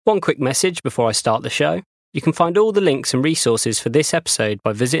One quick message before I start the show. You can find all the links and resources for this episode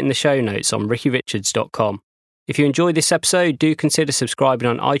by visiting the show notes on rickyrichards.com. If you enjoyed this episode, do consider subscribing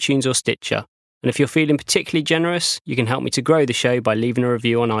on iTunes or Stitcher. And if you're feeling particularly generous, you can help me to grow the show by leaving a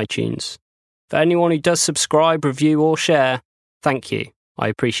review on iTunes. For anyone who does subscribe, review or share, thank you. I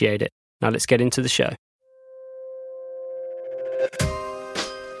appreciate it. Now let's get into the show.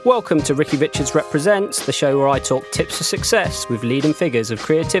 Welcome to Ricky Richards Represents, the show where I talk tips for success with leading figures of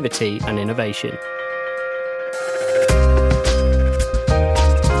creativity and innovation.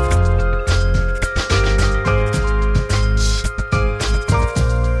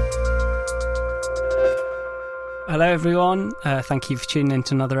 Hello everyone, thank you for tuning in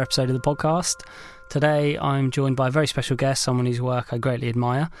to another episode of the podcast. Today I'm joined by a very special guest, someone whose work I greatly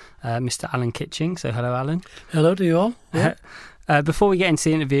admire, Mr. Alan Kitching. So hello Alan. Hello to you all. Yeah. Before we get into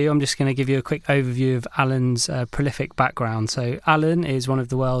the interview, I'm just going to give you a quick overview of Alan's prolific background. So Alan is one of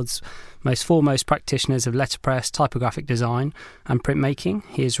the world's most foremost practitioners of letterpress, typographic design and printmaking.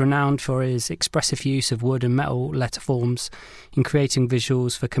 He is renowned for his expressive use of wood and metal letter forms in creating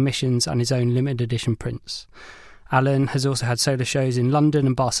visuals for commissions and his own limited edition prints. Alan has also had solo shows in London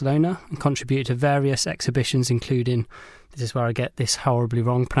and Barcelona and contributed to various exhibitions including, this is where I get this horribly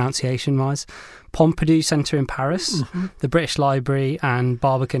wrong pronunciation-wise, Pompidou Centre in Paris, the British Library and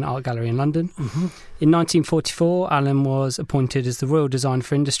Barbican Art Gallery in London. In 1944, Alan was appointed as the Royal Design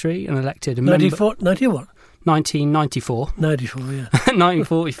for Industry and elected a member... 1994. 94, yeah.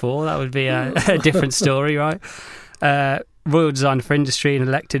 1944, that would be a different story, right? Royal Design for Industry and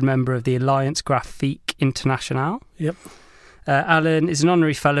elected member of the Alliance Graphique Internationale. Yep. Alan is an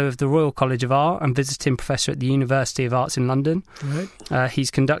honorary fellow of the Royal College of Art and visiting professor at the University of Arts in London. Right. He's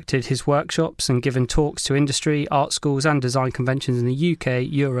conducted his workshops and given talks to industry, art schools and design conventions in the UK,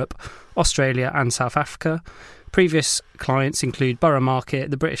 Europe, Australia and South Africa. Previous clients include Borough Market,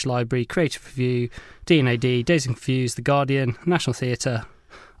 the British Library, Creative Review, D&AD, Days Confused, The Guardian, National Theatre.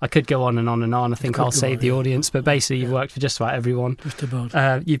 I could go on and on and on. I think I'll save the audience, but basically you've worked for just about everyone. Just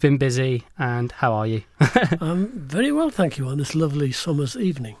about. You've been busy, and how are you? I'm very well, thank you, on this lovely summer's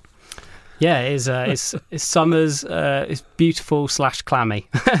evening. Yeah, it is. It's summer's. It's beautiful / clammy,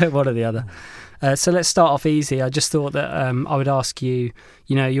 one or the other. So let's start off easy. I just thought that I would ask you,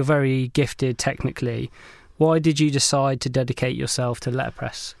 you're very gifted technically. Why did you decide to dedicate yourself to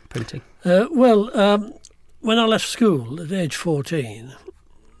letterpress printing? When I left school at age 14...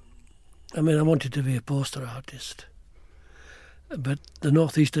 I wanted to be a poster artist, but the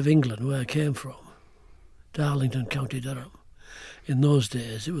northeast of England, where I came from, Darlington, County Durham, in those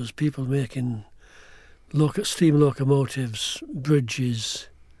days it was people making steam locomotives, bridges.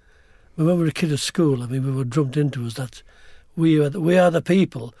 When we were a kid at school, we were drummed into us that we are the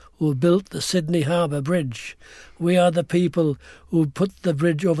people who built the Sydney Harbour Bridge. We are the people who put the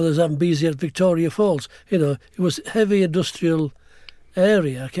bridge over the Zambezi at Victoria Falls. It was heavy industrial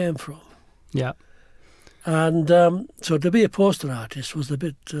area I came from. Yeah. And so to be a poster artist was a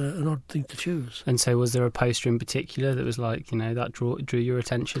bit an odd thing to choose. And so was there a poster in particular that was like, that drew your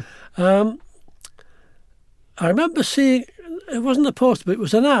attention? I remember seeing, it wasn't a poster, but it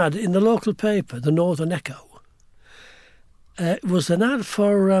was an ad in the local paper, the Northern Echo. It was an ad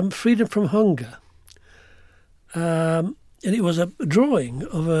for Freedom from Hunger. And it was a drawing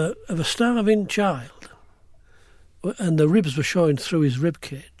of a starving child. And the ribs were showing through his rib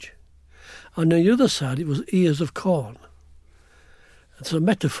cage. On the other side, it was ears of corn. It's a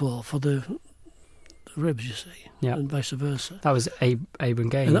metaphor for the ribs, you see, and vice versa. That was Abram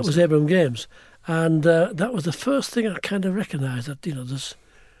Games. And that was Abram Games. And that was the first thing I kind of recognised that, there's,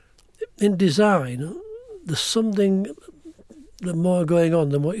 in design, there's something more going on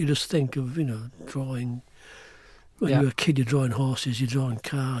than what you just think of, drawing. When you're a kid, you're drawing horses, you're drawing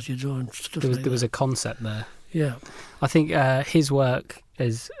cars, you're drawing stuff like that. There was a concept there. Yeah. I think his work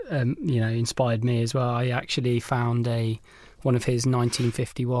has, inspired me as well. I actually found one of his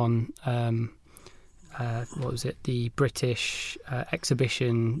 1951, the British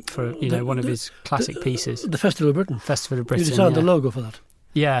exhibition for, one of his classic pieces. The Festival of Britain. Festival of Britain, You designed the logo for that.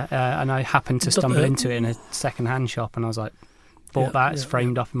 Yeah, and I happened to stumble into it in a second-hand shop, and I was like, bought that, it's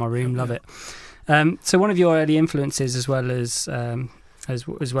framed up in my room, love it. So one of your early influences, as well as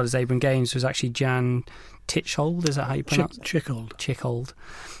Abram Games, was actually Jan Titchold. Is that how you pronounce it? Chickhold.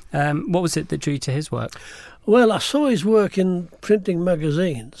 What was it that drew you to his work? Well, I saw his work in printing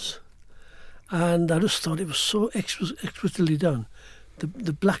magazines, and I just thought it was so exquisitely done.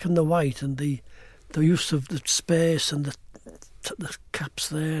 The black and the white, and the use of the space, and the caps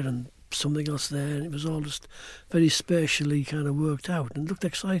there, and something else there, and it was all just very spatially kind of worked out, and it looked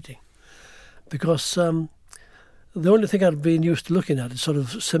exciting. Because The only thing I'd been used to looking at is sort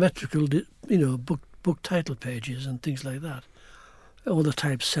of symmetrical, book title pages and things like that. All the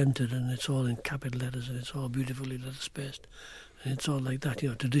types centred, and it's all in capital letters, and it's all beautifully letter spaced, and it's all like that,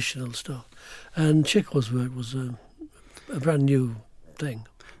 traditional stuff. And Chico's work was a brand new thing.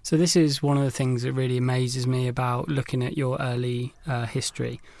 So this is one of the things that really amazes me about looking at your early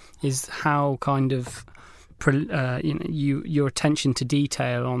history, is how kind of your attention to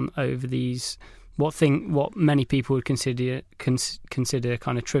detail on over these what many people would consider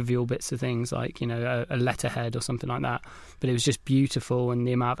kind of trivial bits of things, like a letterhead or something like that, but it was just beautiful, and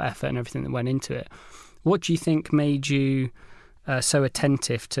the amount of effort and everything that went into it. What do you think made you so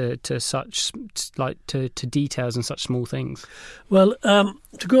attentive to such to details and such small things? Well,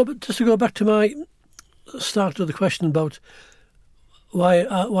 to go back to my start of the question about why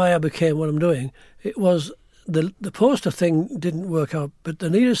I became what I'm doing, it was the poster thing didn't work out, but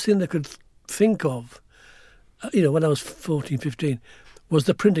the nearest thing they could think of, when I was 14, 15, was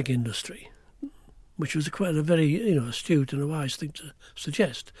the printing industry, which was quite a very astute and a wise thing to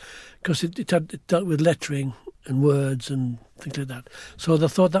suggest, because it dealt with lettering and words and things like that. So they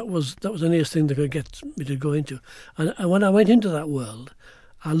thought that was the nearest thing they could get me to go into. And when I went into that world,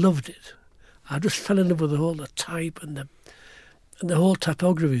 I loved it. I just fell in love with the type and the whole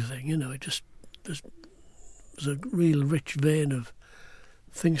typography thing. It just was a real rich vein of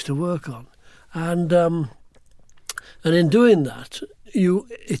things to work on. And in doing that,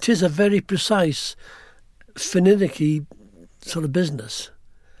 it is a very precise, finicky sort of business.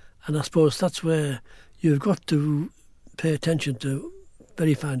 And I suppose that's where you've got to pay attention to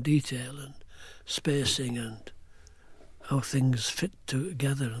very fine detail and spacing and how things fit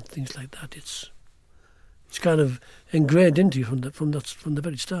together and things like that. It's kind of ingrained into you from the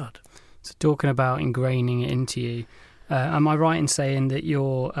very start. So talking about ingraining it into you, am I right in saying that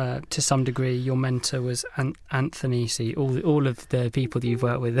to some degree, your mentor was Anthony? See, all of the people that you've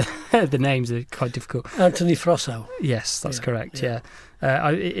worked with, the names are quite difficult. Anthony Frossow. Yes, that's correct. Yeah.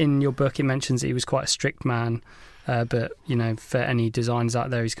 In your book, it mentions that he was quite a strict man, but for any designers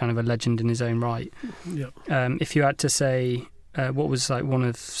out there, he's kind of a legend in his own right. Yeah. If you had to say, what was like one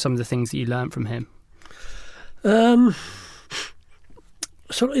of some of the things that you learned from him?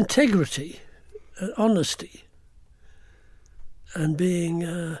 Sort of integrity, honesty. And being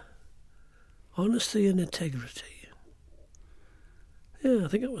honesty and integrity. Yeah, I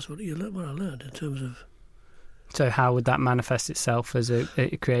think that was what I learned in terms of. So how would that manifest itself as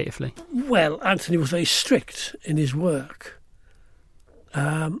creatively? Well, Anthony was very strict in his work.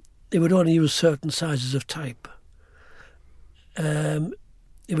 He would only use certain sizes of type.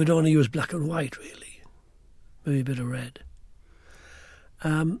 He would only use black and white, really, maybe a bit of red.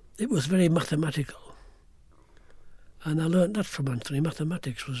 It was very mathematical. And I learned that from Anthony.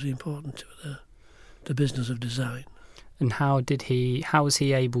 Mathematics was important to the business of design. And how was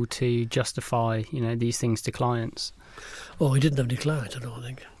he able to justify, these things to clients? Oh, he didn't have any clients, I don't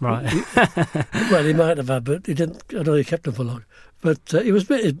think. Right. Well, he might have had, but he didn't. I don't know he kept them for long. But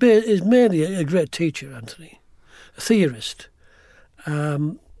he's mainly a great teacher, Anthony, a theorist.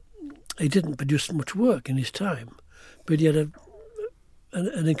 He didn't produce much work in his time, but he had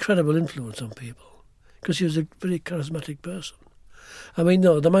an incredible influence on people, because he was a very charismatic person. I mean,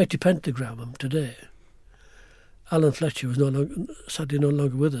 the mighty pentagram today, Alan Fletcher was sadly no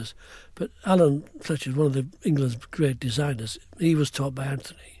longer with us, but Alan Fletcher is one of England's great designers. He was taught by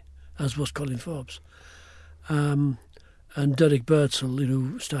Anthony, as was Colin Forbes. And Derek Birdsall,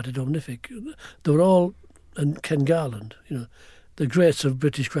 who started Omnific. They were all, and Ken Garland, the greats of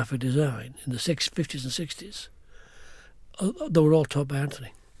British graphic design in the 50s and 60s. They were all taught by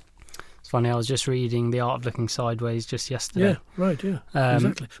Anthony. It's funny, I was just reading The Art of Looking Sideways just yesterday. Yeah, right, yeah,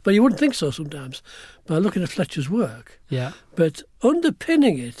 exactly. But you wouldn't think so sometimes by looking at Fletcher's work. Yeah. But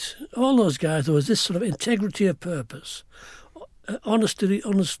underpinning it, all those guys, there was this sort of integrity of purpose, an honest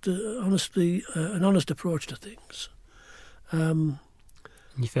approach to things. You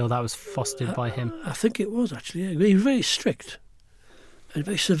feel that was fostered by him? I think it was, actually. Yeah. He was very strict and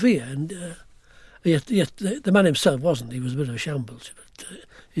very severe, and yet the man himself wasn't. He was a bit of a shambles, but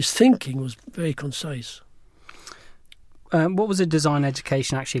his thinking was very concise. What was a design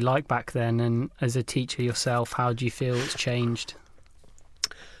education actually like back then, and as a teacher yourself, how do you feel it's changed?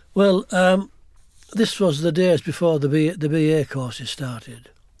 Well, this was the days before the BA courses started.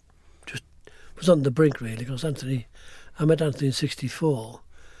 Just was on the brink, really, because I met Anthony in 64,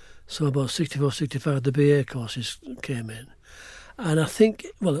 so about 64, 65 the BA courses came in. And I think,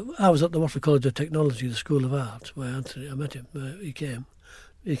 I was at the Watford College of Technology, the School of Art, where I met him. He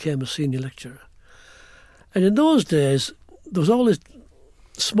came as senior lecturer. And in those days, there was always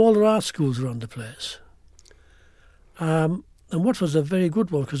smaller art schools around the place. And what was a very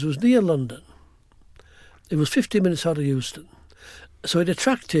good one, because it was near London. It was 50 minutes out of Euston. So it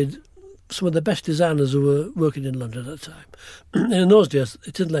attracted some of the best designers who were working in London at the time. And in those days,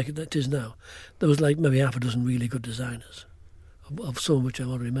 it isn't like it is now. There was like maybe half a dozen really good designers, of some which I've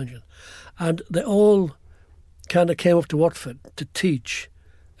already mentioned. And they all kind of came up to Watford to teach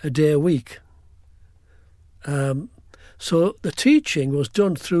a day a week. So the teaching was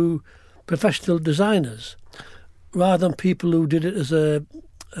done through professional designers rather than people who did it as a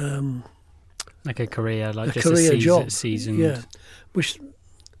like a career, like just career job, seasoned. Yeah, which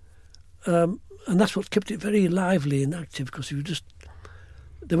and that's what kept it very lively and active, because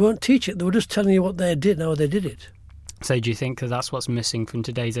they weren't teaching; they were just telling you what they did and how they did it. So do you think that that's what's missing from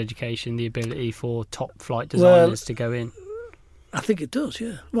today's education, the ability for top flight designers to go in? I think it does,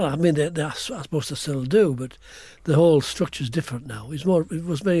 yeah. Well, I mean, I suppose they still do, but the whole structure's different now. It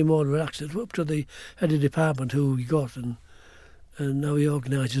was very more relaxed. It's up to the head of department who he got, and now he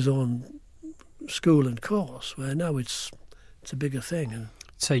organises his own school and course, where now it's a bigger thing.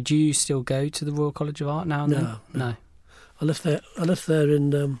 So do you still go to the Royal College of Art now and then? No. I left there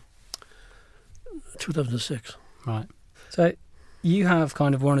in 2006. Right. So you have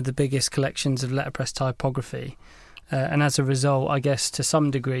kind of one of the biggest collections of letterpress typography. And as a result, I guess to some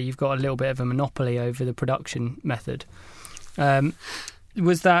degree, you've got a little bit of a monopoly over the production method.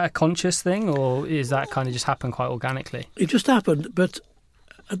 Was that a conscious thing, or is that kind of just happened quite organically? It just happened, but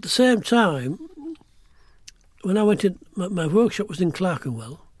at the same time, when I went in, my workshop was in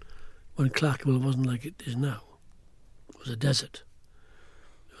Clerkenwell, when Clerkenwell wasn't like it is now. It was a desert.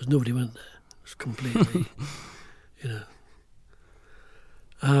 Nobody went there. It was completely,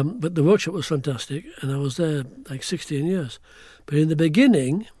 But the workshop was fantastic, and I was there like 16 years. But in the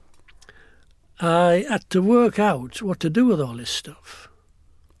beginning, I had to work out what to do with all this stuff.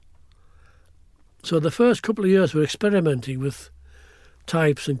 So the first couple of years were experimenting with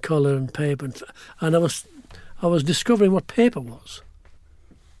types and colour and paper, and I was discovering what paper was.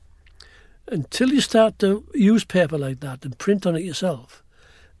 Until you start to use paper like that and print on it yourself,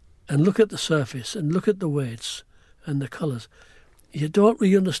 and look at the surface and look at the weights and the colours, you don't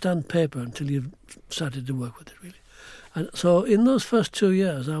really understand paper until you've started to work with it, really. And so in those first 2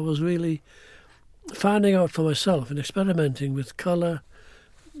 years, I was really finding out for myself and experimenting with colour.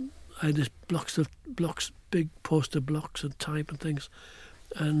 I had these blocks, big poster blocks and type and things.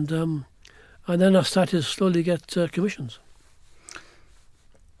 And then I started to slowly get commissions.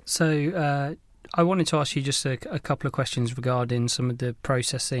 So I wanted to ask you just a couple of questions regarding some of the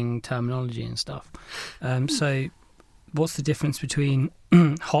processing terminology and stuff. So what's the difference between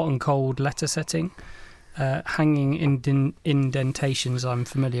hot and cold letter setting? Hanging indentations I'm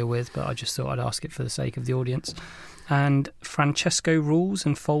familiar with, but I just thought I'd ask it for the sake of the audience. And Francesco rules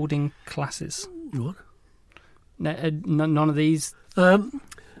and folding classes. What? None of these?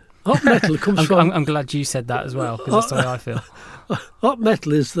 Hot metal comes from... I'm glad you said that as well, because that's the way I feel. Hot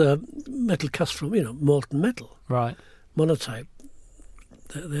metal is the metal cast from, molten metal. Right. Monotype.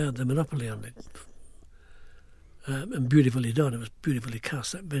 They had the monopoly on it. And beautifully done. It was beautifully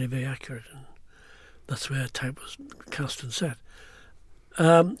cast, very, very accurate. And that's where type was cast and set.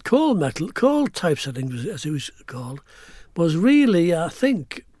 Cold typesetting, as it was called, was really, I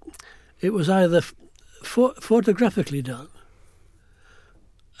think, it was either photographically done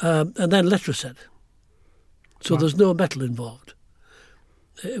and then letter-set. So there's no metal involved.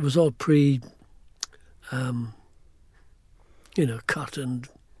 It was all cut and...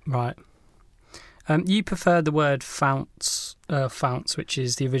 Right. You prefer the word founts, which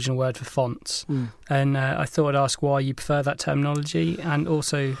is the original word for fonts. And I thought I'd ask why you prefer that terminology. And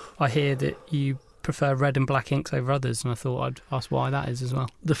also, I hear that you prefer red and black inks over others, and I thought I'd ask why that is as well.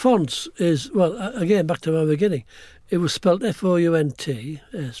 The fonts is, well, again, back to my beginning. It was spelled F-O-U-N-T,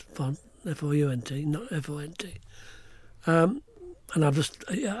 as font, F-O-U-N-T, not F-O-N-T. And I just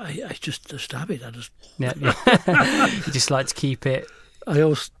have it. Yeah. You just like to keep it. I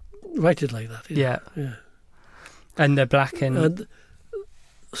always write it like that. Yeah. And they're black and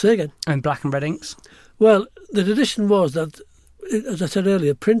say again. And black and red inks. Well, the tradition was that, as I said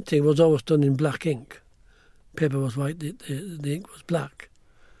earlier, printing was always done in black ink. Paper was white, the ink was black,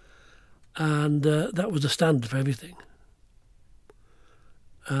 and that was the standard for everything.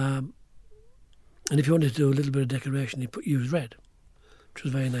 And if you wanted to do a little bit of decoration, you use red, which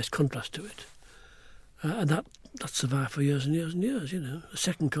was a very nice contrast to it. And that survived for years and years and years, The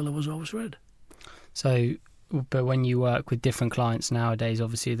second colour was always red. So, but when you work with different clients nowadays,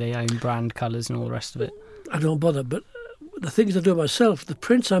 obviously they own brand colours and all the rest of it. I don't bother, but the things I do myself, the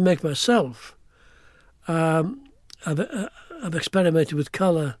prints I make myself, I've experimented with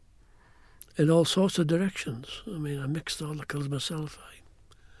colour in all sorts of directions. I mean, I mixed all the colours myself.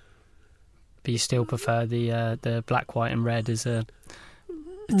 But you still prefer the black, white, and red as a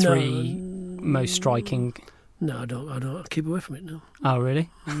three most striking. No, I don't. I keep away from it now. Oh, really?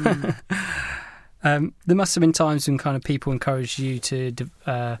 There must have been times when kind of people encouraged you to,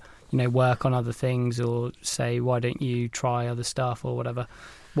 work on other things, or say, why don't you try other stuff or whatever.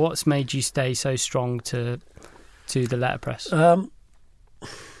 What's made you stay so strong to the letterpress?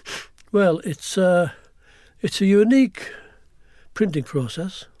 Well, it's a unique printing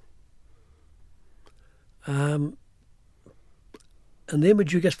process, and the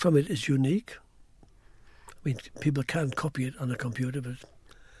image you get from it is unique. I mean, people can copy it on a computer, but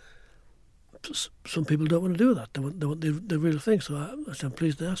some people don't want to do that. They want the real thing. So I'm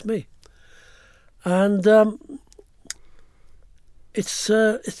pleased they asked me, and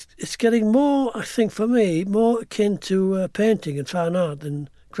it's getting more, I think, for me, more akin to painting and fine art than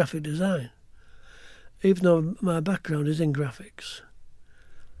graphic design. Even though my background is in graphics,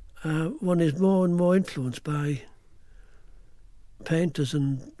 one is more and more influenced by painters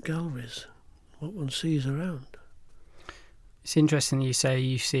and galleries, what one sees around. It's interesting you say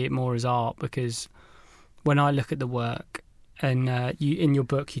you see it more as art, because when I look at the work, and you in your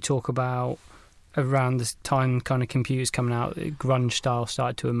book you talk about around the time kind of computers coming out, grunge style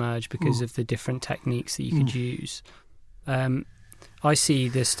started to emerge because of the different techniques that you could use. I see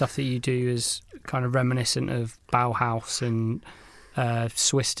the stuff that you do as kind of reminiscent of Bauhaus and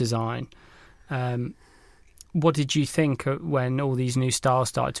Swiss design. What did you think when all these new styles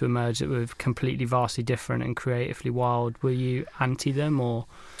started to emerge that were completely vastly different and creatively wild? Were you anti them, or?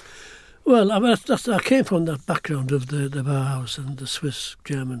 Well, I came from that background of the Bauhaus and the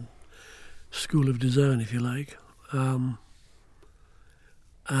Swiss-German school of design, if you like. But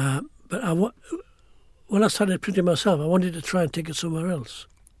when I started printing myself, I wanted to try and take it somewhere else.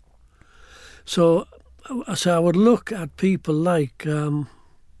 So I would look at people like...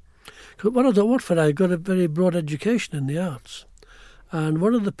 when I was at Watford, I got a very broad education in the arts. And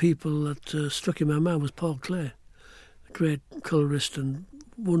one of the people that struck in my mind was Paul Klee, a great colourist and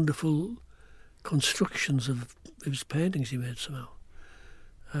wonderful constructions of his paintings he made somehow.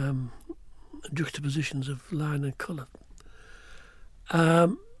 Juxtapositions of line and colour.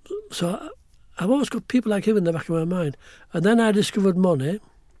 So I've always got people like him in the back of my mind. And then I discovered Monet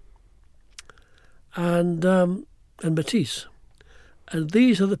and Matisse. And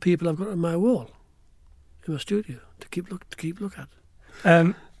these are the people I've got on my wall in my studio to keep look at.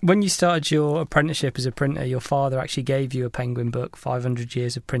 When you started your apprenticeship as a printer, your father actually gave you a Penguin book, 500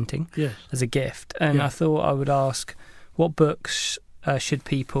 Years of Printing, as a gift. And I thought I would ask, what books should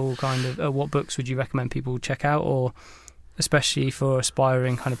people what books would you recommend people check out, or especially for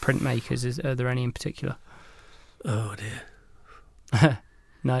aspiring kind of printmakers? Are there any in particular? Oh dear.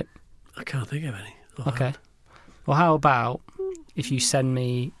 No. I can't think of any. Okay. Well, how about if you send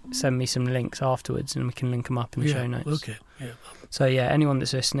me some links afterwards, and we can link them up in the show notes. Okay. Yeah. So anyone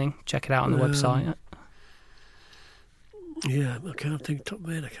that's listening, check it out on the website. Yeah, I can't think top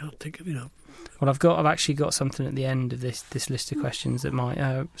man. I can't think of Well, I've actually got something at the end of this list of questions that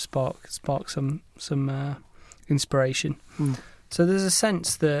might spark some inspiration. So there's a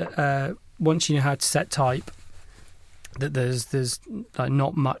sense that once you know how to set type, that there's like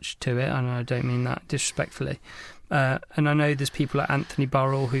not much to it, and I don't mean that disrespectfully. And I know there's people like Anthony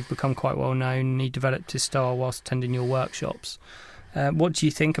Burrell who've become quite well known, and he developed his style whilst attending your workshops. What do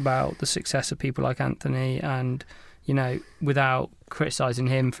you think about the success of people like Anthony? And, without criticising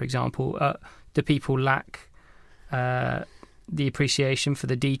him, for example, do people lack the appreciation for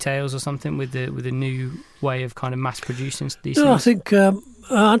the details or something with a new way of kind of mass producing these things? I think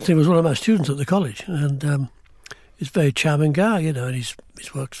Anthony was one of my students at the college, and he's a very charming guy, and his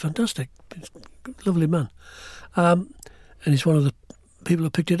work's fantastic. He's a lovely man. And he's one of the people who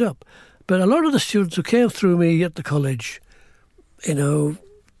picked it up. But a lot of the students who came through me at the college,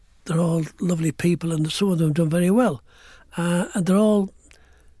 they're all lovely people, and some of them have done very well. And they're all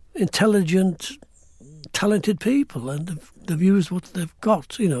intelligent, talented people, and they've used what they've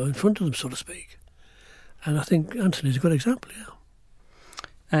got, in front of them, so to speak. And I think Anthony's a good example, yeah.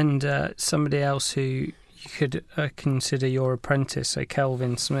 And somebody else who you could consider your apprentice, so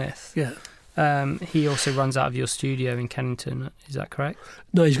Kelvin Smith. Yeah. He also runs out of your studio in Kennington, is that correct?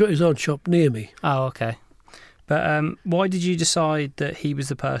 No, he's got his own shop near me. Oh, okay. But why did you decide that he was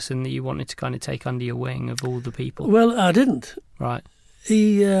the person that you wanted to kind of take under your wing of all the people? Well, I didn't. Right.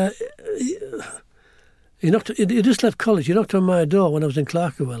 He just left college. He knocked on my door when I was in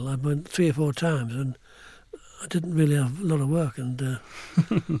Clerkenwell. I went 3 or 4 times, and I didn't really have a lot of work, and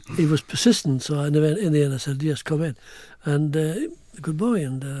he was persistent, so in the end I said, yes, come in. And a good boy,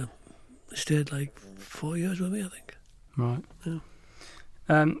 and He stayed like 4 years with me, I think. Right. Yeah.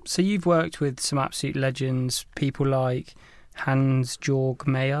 So you've worked with some absolute legends, people like Hans-Georg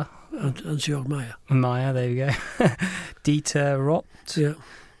Meyer. Hans-Georg Meyer. Meyer, there you go. Dieter Rott. Yeah.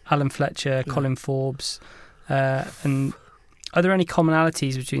 Alan Fletcher, yeah. Colin Forbes. And are there any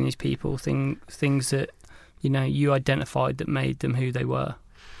commonalities between these people, things that, you identified that made them who they were?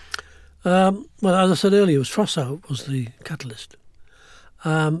 Well, as I said earlier, it was Froissart was the catalyst.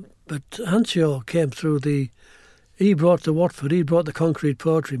 But Hans-Georg came through he brought to Watford, he brought the concrete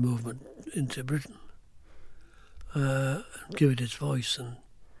poetry movement into Britain. Gave it its voice, and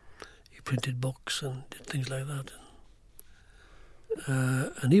he printed books and did things like that.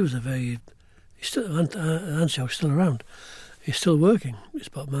 And he was Hans-Georg's still around. He's still working. He's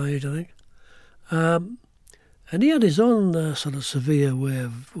about my age, I think. And he had his own sort of severe way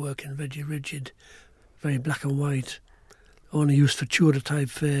of working, very rigid, very black and white, only used for Tudor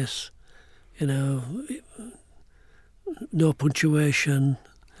typeface, no punctuation.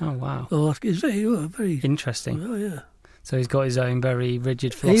 Oh, wow. It's very interesting. Oh, yeah. So he's got his own very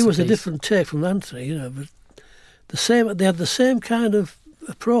rigid philosophy. He was a different take from Anthony, but they had the same kind of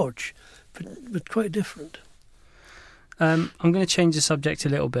approach, but quite different. I'm going to change the subject a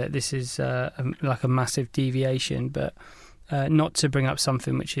little bit. This is like a massive deviation, but not to bring up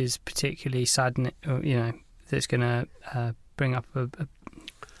something which is particularly sad, that's going to bring up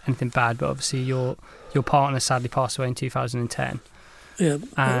anything bad. But obviously, your partner sadly passed away in 2010. Yeah,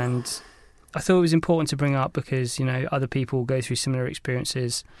 and I thought it was important to bring up because other people go through similar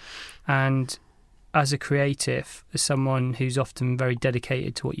experiences, and as a creative, as someone who's often very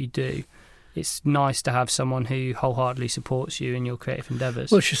dedicated to what you do, it's nice to have someone who wholeheartedly supports you in your creative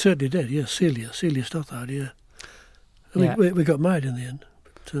endeavours. Well, she certainly did, yeah. Celia Stothard, yeah. We got married in the end.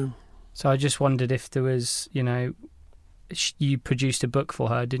 But, so I just wondered if there was, you produced a book for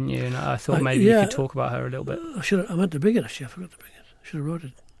her, didn't you? And I thought maybe you could talk about her a little bit. I meant to bring it, actually. I forgot to bring it. I should have wrote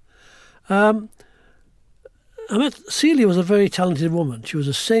it. Celia was a very talented woman. She was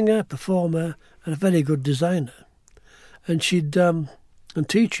a singer, performer, and a very good designer. And and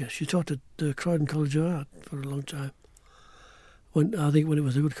teacher. She taught at Croydon College of Art for a long time. When it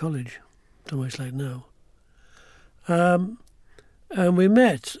was a good college, not much like now. And we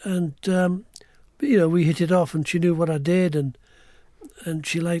met, and we hit it off, and she knew what I did, and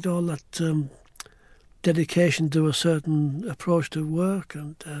she liked all that dedication to a certain approach to work,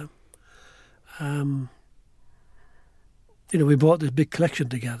 and we bought this big collection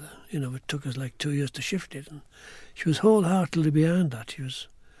together. It took us like 2 years to shift it, and she was wholeheartedly behind that.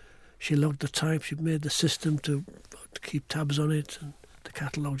 She logged the type, she made the system to keep tabs on it, and the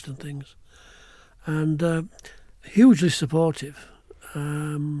catalogues and things, and hugely supportive.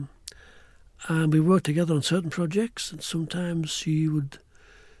 And we worked together on certain projects, and sometimes she would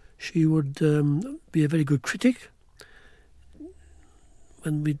be a very good critic.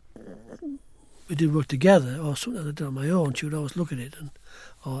 When we did work together, or something I did on my own, she would always look at it,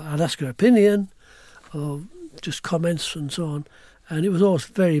 or I'd ask her opinion, or just comments and so on. And it was always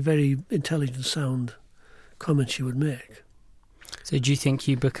very, very intelligent, sound comments she would make. So do you think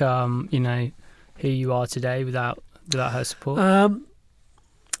you become, who you are today without her support? I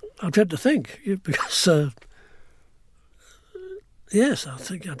dread to think, because yes, I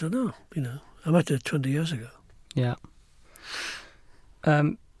don't know. I met her 20 years ago. Yeah.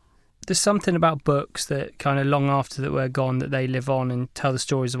 There's something about books that kind of long after that we're gone, that they live on and tell the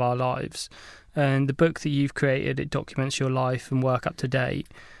stories of our lives. And the book that you've created, it documents your life and work up to date.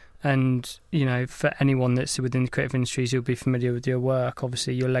 And, for anyone that's within the creative industries, you'll be familiar with your work.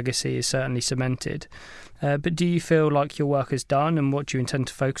 Obviously, your legacy is certainly cemented. But do you feel like your work is done, and what do you intend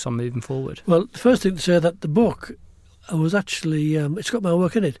to focus on moving forward? Well, the first thing to say that the book was actually, it's got my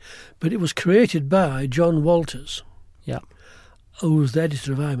work in it, but it was created by John Walters. Yeah. Who was the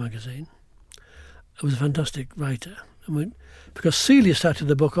editor of I magazine. He was a fantastic writer. Because Celia started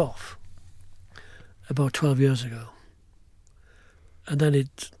the book off about 12 years ago, and then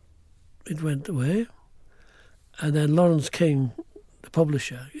it went away, and then Lawrence King, the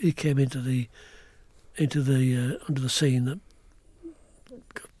publisher, he came into the under the scene that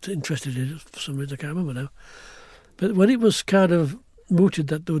got interested in it for some reason. I can't remember now. But when it was kind of mooted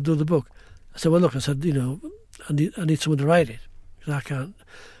that they would do the book, I said, well, look, I need someone to write it, because I can't.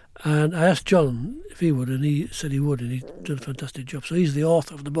 And I asked John if he would, and he said he would, and he's done a fantastic job. So he's the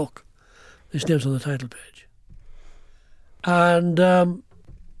author of the book. His name's on the title page. And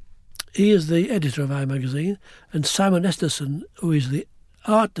he is the editor of I magazine, and Simon Esterson, who is the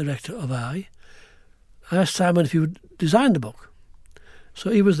art director of I asked Simon if he would design the book. So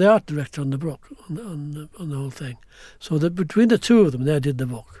he was the art director on the book, on the whole thing. So that between the two of them, they did the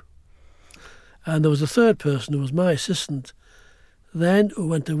book. And there was a third person who was my assistant then, who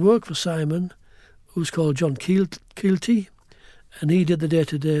went to work for Simon, who was called John Keelty, and he did the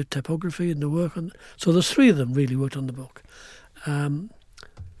day-to-day typography and the work on. So there's 3 of them really worked on the book, and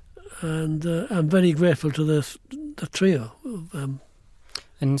I'm very grateful to the trio.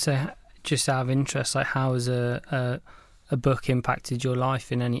 And so, just out of interest, like how has a book impacted your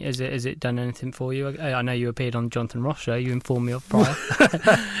life in any? Has it done anything for you? I know you appeared on Jonathan Ross show. You informed me of prior.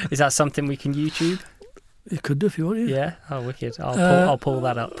 Is that something we can YouTube? You could do if you want. Yeah. Oh, wicked! I'll pull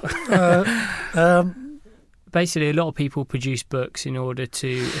that up. Basically, a lot of people produce books in order to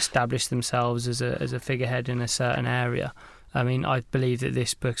establish themselves as a figurehead in a certain area. I mean, I believe that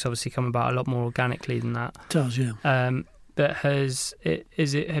this book's obviously come about a lot more organically than that. It does, yeah. But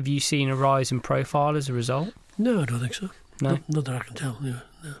have you seen a rise in profile as a result? No, I don't think so. No? Not that I can tell, no.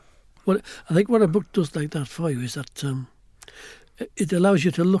 I think what a book does like that for you is that it allows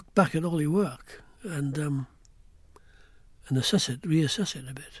you to look back at all your work and reassess it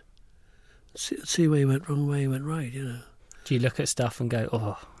a bit. See where you went wrong, where you went right, you know. Do you look at stuff and go,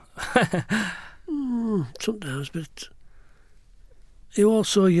 oh? Sometimes, but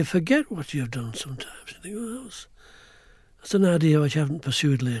you forget what you've done sometimes. You think, well, that's an idea which I haven't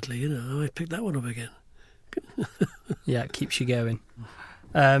pursued lately, you know. I might pick that one up again. Yeah, it keeps you going.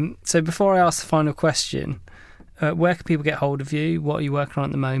 So before I ask the final question, where can people get hold of you? What are you working on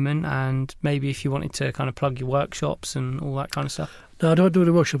at the moment? And maybe if you wanted to kind of plug your workshops and all that kind of stuff. No, I don't do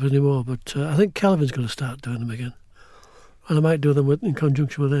the workshops anymore, but I think Calvin's going to start doing them again. And I might do them in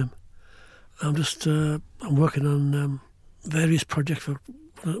conjunction with them. I'm working on various projects for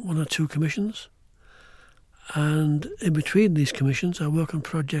 1 or 2 commissions. And in between these commissions, I work on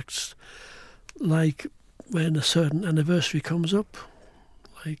projects like when a certain anniversary comes up.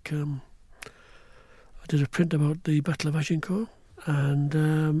 Like I did a print about the Battle of Agincourt, and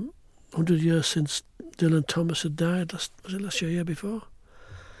 100 years since Dylan Thomas had died. Was it last year before?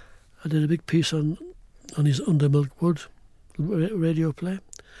 I did a big piece on his Under Milk Wood radio play.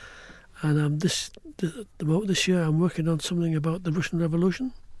 And this year I'm working on something about the Russian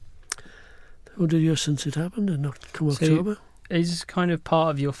Revolution. 100 years since it happened in October. Is kind of part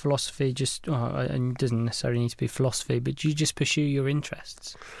of your philosophy just, and it doesn't necessarily need to be philosophy, but do you just pursue your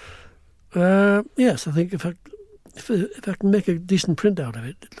interests? Yes, I think if I can make a decent print out of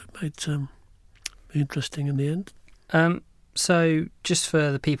it, it might be interesting in the end. So just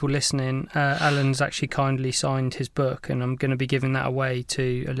for the people listening, Alan's actually kindly signed his book, and I'm going to be giving that away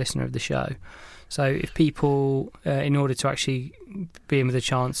to a listener of the show. So if people, in order to actually be in with a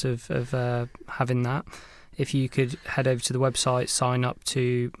chance of having that, if you could head over to the website, sign up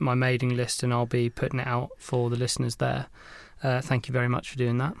to my mailing list, and I'll be putting it out for the listeners there. Thank you very much for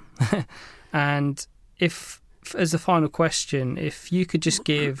doing that. And if, as the final question, if you could just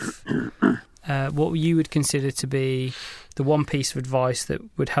give what you would consider to be the one piece of advice that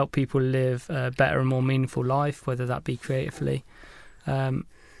would help people live a better and more meaningful life, whether that be creatively,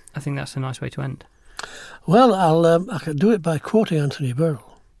 I think that's a nice way to end. Well, I can do it by quoting Anthony Burrell.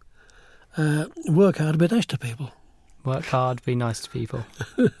 Work hard, be nice to people. Work hard, be nice to people.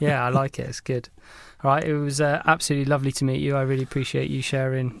 Yeah, I like it. It's good. All right, it was absolutely lovely to meet you. I really appreciate you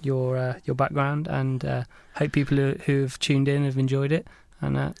sharing your background, and hope people who have tuned in have enjoyed it.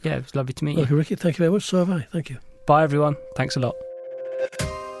 And yeah, it was lovely to meet you. Okay, Ricky, thank you very much. So have I. Thank you. Bye, everyone. Thanks a lot.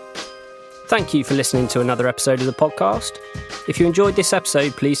 Thank you for listening to another episode of the podcast. If you enjoyed this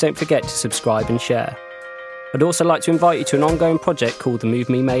episode, please don't forget to subscribe and share. I'd also like to invite you to an ongoing project called the Move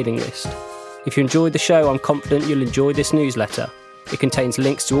Me mailing list. If you enjoyed the show, I'm confident you'll enjoy this newsletter. It contains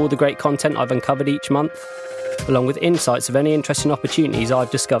links to all the great content I've uncovered each month, along with insights of any interesting opportunities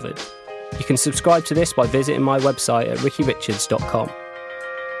I've discovered. You can subscribe to this by visiting my website at rickyrichards.com.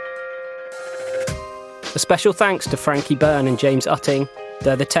 A special thanks to Frankie Byrne and James Utting.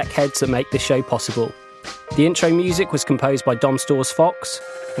 They're the tech heads that make this show possible. The intro music was composed by Dom Stores Fox,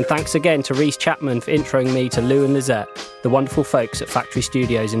 and thanks again to Rhys Chapman for introing me to Lou and Lizette, the wonderful folks at Factory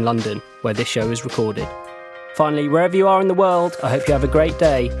Studios in London, where this show is recorded. Finally, wherever you are in the world, I hope you have a great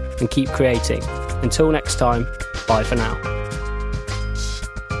day and keep creating. Until next time, bye for now.